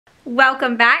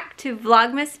Welcome back to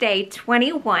Vlogmas Day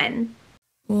 21.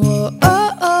 Whoa,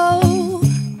 oh, oh.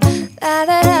 Da,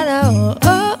 da, da, da,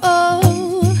 oh,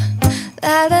 oh.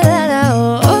 Da, da, da,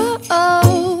 da, oh,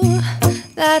 oh.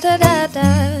 Da, da, da,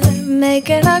 da.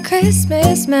 Making our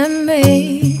Christmas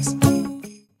memories.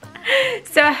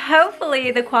 So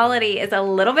hopefully the quality is a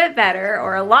little bit better,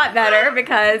 or a lot better,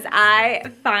 because I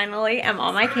finally am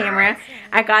on my camera.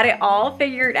 I got it all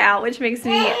figured out, which makes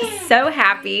me so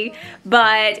happy.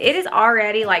 But it is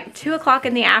already like 2 o'clock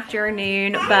in the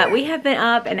afternoon, but we have been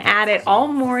up and at it all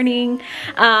morning.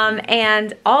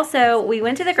 And also we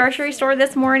went to the grocery store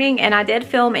this morning, and I did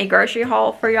film a grocery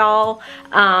haul for y'all.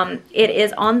 It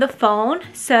is on the phone,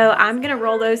 so I'm gonna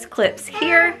roll those clips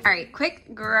here. All right,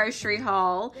 quick grocery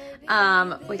haul.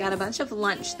 We got a bunch of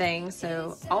lunch things,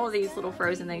 so all of these little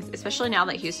frozen things, especially now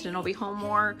that Houston will be home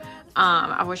more.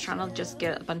 I was trying to just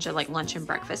get a bunch of like lunch and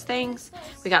breakfast things.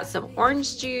 We got some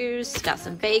orange juice, got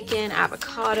some bacon,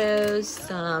 avocados,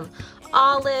 some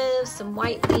olives, some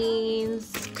white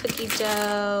beans, cookie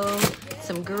dough,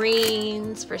 some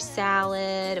greens for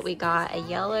salad. We got a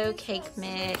yellow cake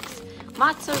mix,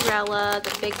 mozzarella,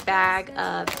 the big bag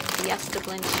of Fiesta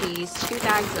blend cheese, 2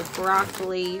 bags of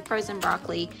broccoli, frozen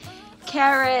broccoli,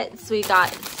 carrots. We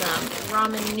got some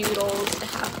ramen noodles to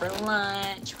have for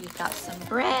lunch. We've got some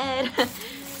bread,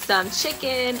 some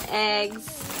chicken, eggs,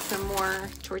 some more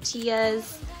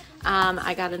tortillas.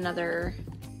 I got another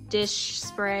dish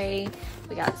spray.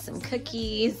 We got some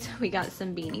cookies. We got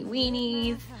some beanie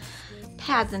weenies,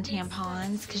 pads and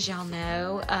tampons, because y'all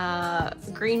know,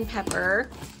 green pepper.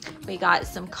 We got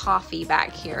some coffee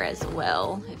back here as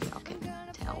well, if y'all can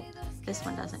tell. This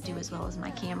one doesn't do as well as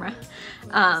my camera.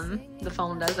 The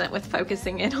phone doesn't with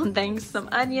focusing in on things. Some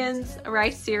onions,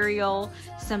 rice cereal,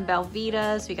 some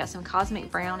Belvitas. We got some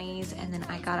cosmic brownies, and then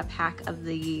I got a pack of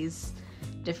these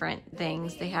different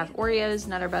things. They have Oreos,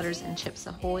 Nutter Butters, and Chips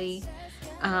Ahoy.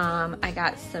 I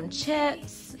got some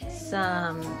chips,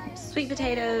 some sweet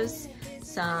potatoes,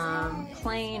 some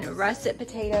plain russet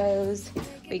potatoes.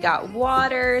 We got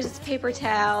waters, paper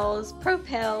towels,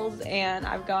 Propels, and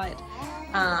I've got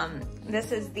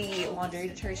this is the laundry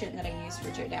detergent that I use for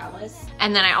Joe Dallas.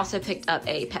 And then I also picked up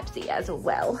a Pepsi as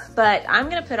well. But I'm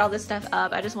gonna put all this stuff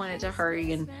up. I just wanted to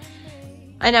hurry, and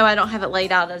I know I don't have it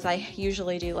laid out as I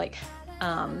usually do, like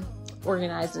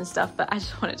organized and stuff, but I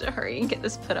just wanted to hurry and get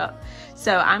this put up.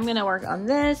 So I'm gonna work on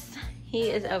this.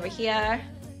 He is over here.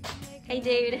 Hey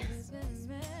dude.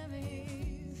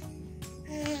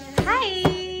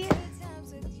 Hi.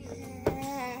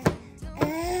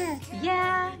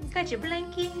 Yeah, got your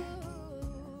blankie.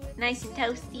 Nice and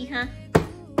toasty, huh?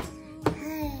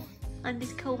 On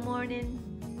this cold morning.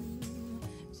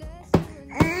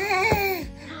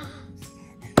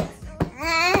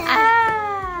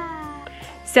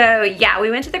 So yeah, we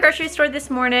went to the grocery store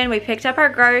this morning. We picked up our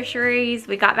groceries.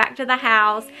 We got back to the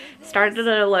house, started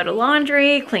a load of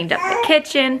laundry, cleaned up the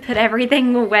kitchen, put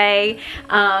everything away.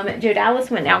 Joe Dallas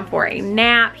went down for a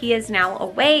nap. He is now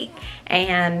awake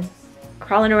and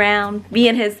crawling around,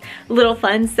 being his little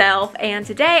fun self. And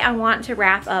today I want to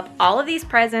wrap up all of these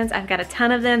presents. I've got a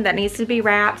ton of them that needs to be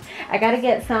wrapped. I gotta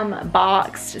get some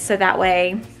boxed so that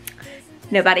way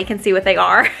nobody can see what they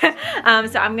are.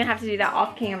 So I'm gonna have to do that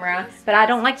off camera, but I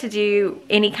don't like to do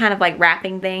any kind of like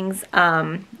wrapping things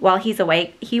while he's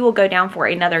awake. He will go down for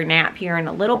another nap here in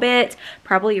a little bit.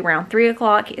 Probably around 3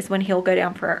 o'clock is when he'll go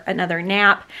down for another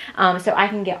nap. So I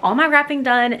can get all my wrapping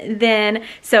done then.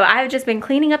 So I've just been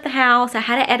cleaning up the house. I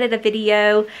had to edit a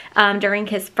video during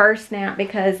his first nap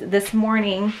because this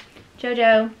morning, Joe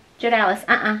Dallas,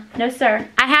 no sir.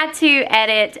 I had to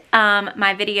edit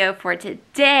my video for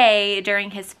today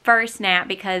during his first nap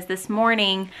because this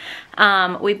morning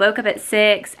we woke up at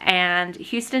 6 and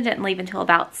Houston didn't leave until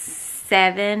about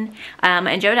 7,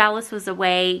 and Joe Dallas was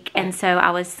awake, and so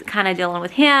I was kind of dealing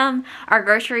with him. Our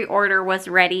grocery order was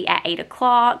ready at 8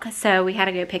 o'clock, so we had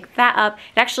to go pick that up.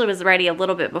 It actually was ready a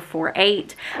little bit before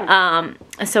 8,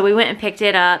 so we went and picked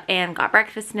it up and got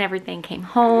breakfast and everything, came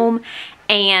home,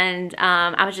 and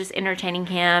I was just entertaining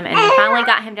him, and we finally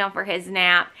got him down for his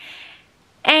nap.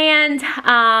 And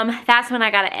that's when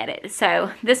I got to edit. So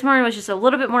this morning was just a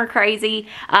little bit more crazy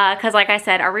because like I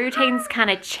said, our routines kind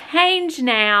of changed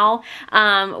now.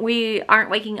 We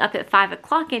aren't waking up at 5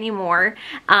 o'clock anymore.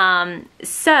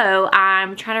 So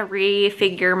I'm trying to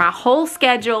refigure my whole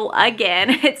schedule again.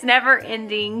 It's never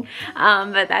ending,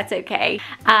 but that's okay.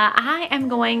 I am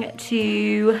going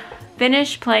to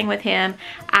finish playing with him.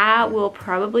 I will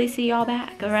probably see y'all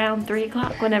back around 3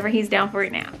 o'clock whenever he's down for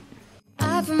it now.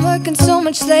 I've been working so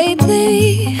much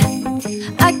lately,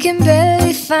 I can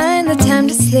barely find the time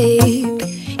to sleep.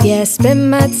 Yeah, I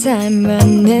spend my time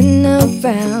running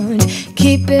around,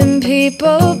 keeping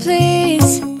people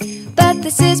pleased. But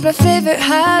this is my favorite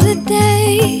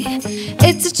holiday.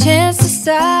 It's a chance to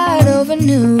start over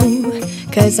new.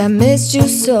 'Cause I missed you,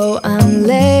 so I'm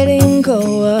letting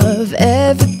go of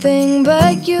everything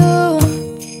but you.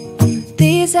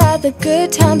 These are the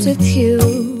good times with you.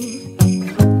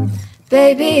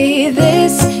 Baby,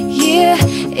 this year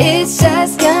it's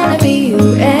just gonna be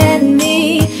you and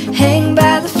me. Hang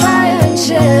by the fire and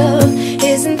chill.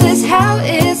 Isn't this how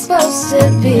it's supposed to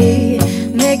be?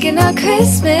 Making our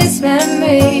Christmas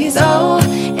memories. Oh,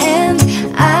 and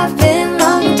I've been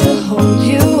longing to hold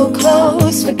you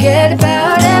close. Forget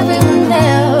about everyone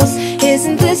else.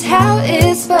 Isn't this how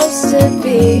it's supposed to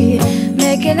be?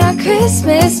 Making our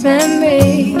Christmas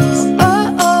memories.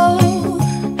 Oh, oh,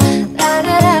 la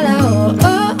da da da,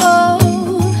 oh, oh,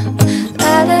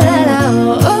 la da da da,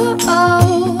 oh, oh,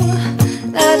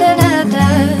 la da da da.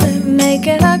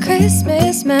 Making our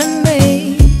Christmas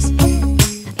memories.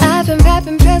 I've been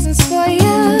wrapping presents for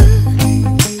you.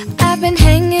 I've been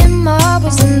hanging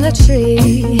marbles in the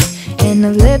tree. And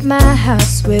I've lit my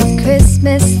house with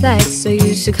Christmas lights. So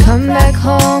you should come back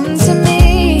home to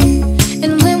me.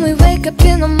 And when we wake up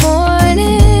in the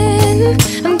morning,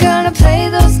 I'm gonna play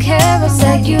those carols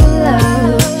that you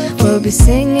love. We'll be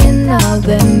singing all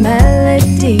the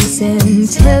melodies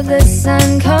until the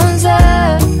sun comes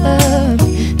up.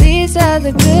 These are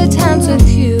the good times with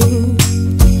you.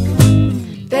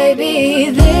 Baby,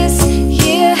 this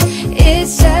year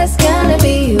it's just gonna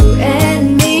be you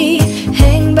and me.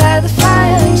 Hang by the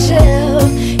fire and chill.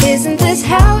 Isn't this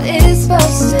how it's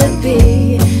supposed to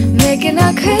be? Making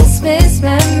our Christmas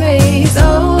memories.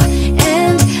 Oh,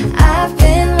 and I've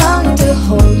been longing to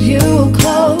hold you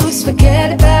close.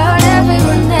 Forget about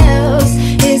everyone else.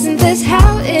 Isn't this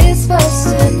how it's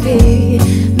supposed to be?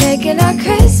 Making our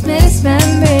Christmas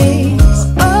memories.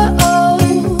 Oh, oh,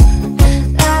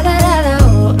 la da da da,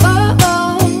 oh,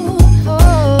 oh,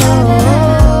 oh, la da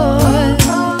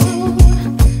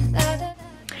da.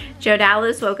 Joe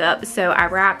Dallas woke up, so I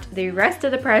wrapped the rest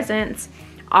of the presents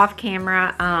off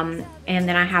camera, and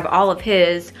then I have all of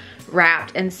his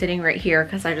wrapped and sitting right here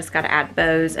because I just got to add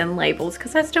bows and labels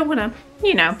because I still want to,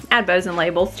 you know, add bows and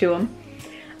labels to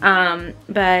them.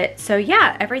 But so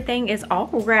yeah, everything is all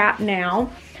wrapped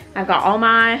now. I've got all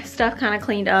my stuff kind of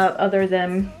cleaned up other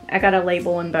than I got a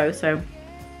label and bow, so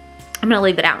I'm gonna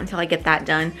leave it out until I get that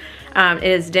done. It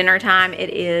is dinner time. It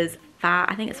is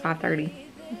I think it's 5:30.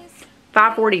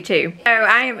 5:42. So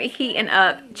I am heating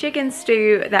up chicken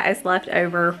stew that is left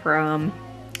over from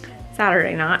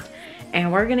Saturday night,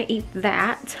 and we're gonna eat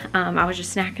that. I was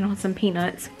just snacking on some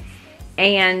peanuts,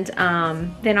 and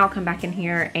then I'll come back in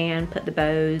here and put the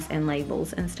bows and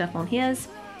labels and stuff on his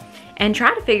and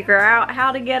try to figure out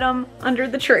how to get them under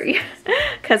the tree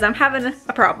because I'm having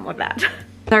a problem with that.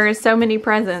 There is so many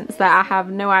presents that I have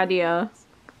no idea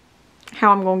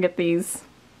how I'm gonna get these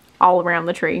all around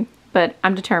the tree, but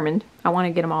I'm determined. I want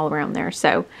to get them all around there.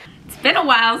 So it's been a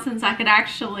while since I could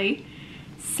actually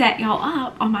set y'all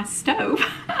up on my stove.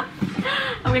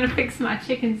 I'm gonna fix my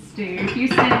chicken stew.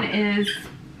 Houston is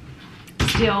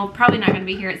still probably not gonna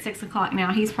be here at 6 o'clock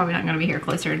now. He's probably not gonna be here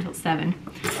closer until 7.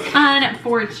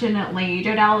 Unfortunately,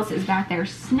 Joe Dallas is back there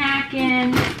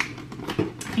snacking,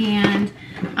 and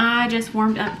I just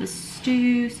warmed up the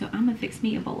stew, so I'm gonna fix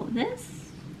me a bowl of this.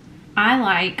 I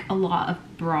like a lot of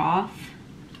broth.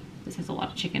 This has a lot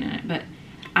of chicken in it, but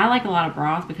I like a lot of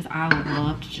broth because I would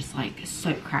love to just like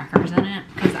soak crackers in it,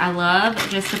 because I love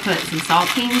just to put some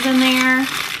saltines in there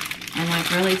and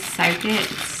like really soak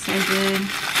it. It's so good.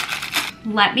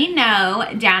 Let me know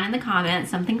down in the comments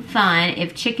something fun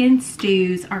if chicken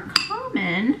stews are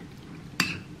common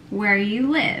where you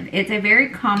live. It's a very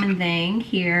common thing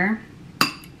here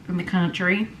in the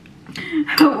country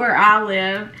where I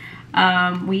live.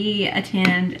 We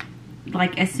attend,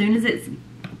 like, as soon as it's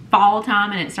fall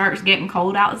time and it starts getting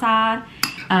cold outside,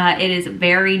 it is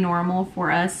very normal for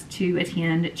us to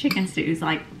attend chicken stews.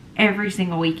 Like every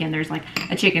single weekend there's like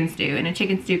a chicken stew, and a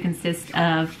chicken stew consists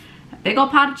of a big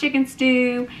old pot of chicken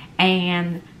stew,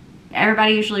 and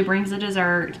everybody usually brings a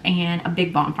dessert and a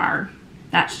big bonfire.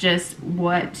 That's just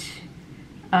what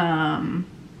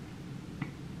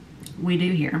we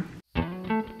do here.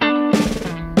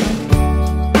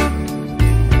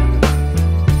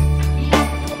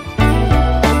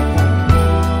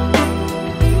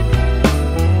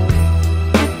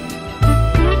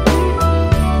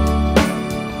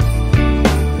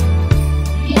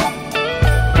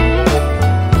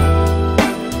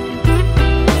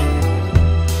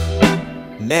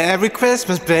 Merry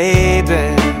Christmas,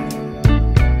 baby.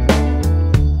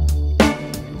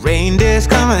 Reindeer's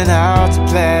coming out to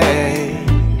play.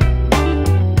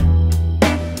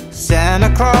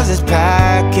 Santa Claus is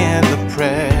packing the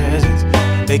presents,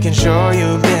 making sure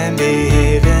you've been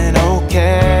behaving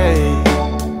okay.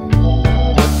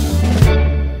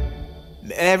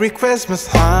 Merry Christmas,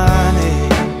 honey.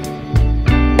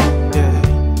 Yeah.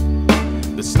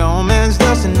 The snowman's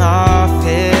dusting off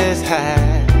his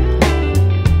hat,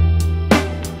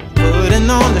 putting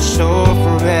on the show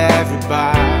for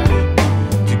everybody,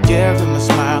 to give them a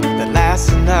smile that lasts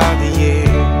another year.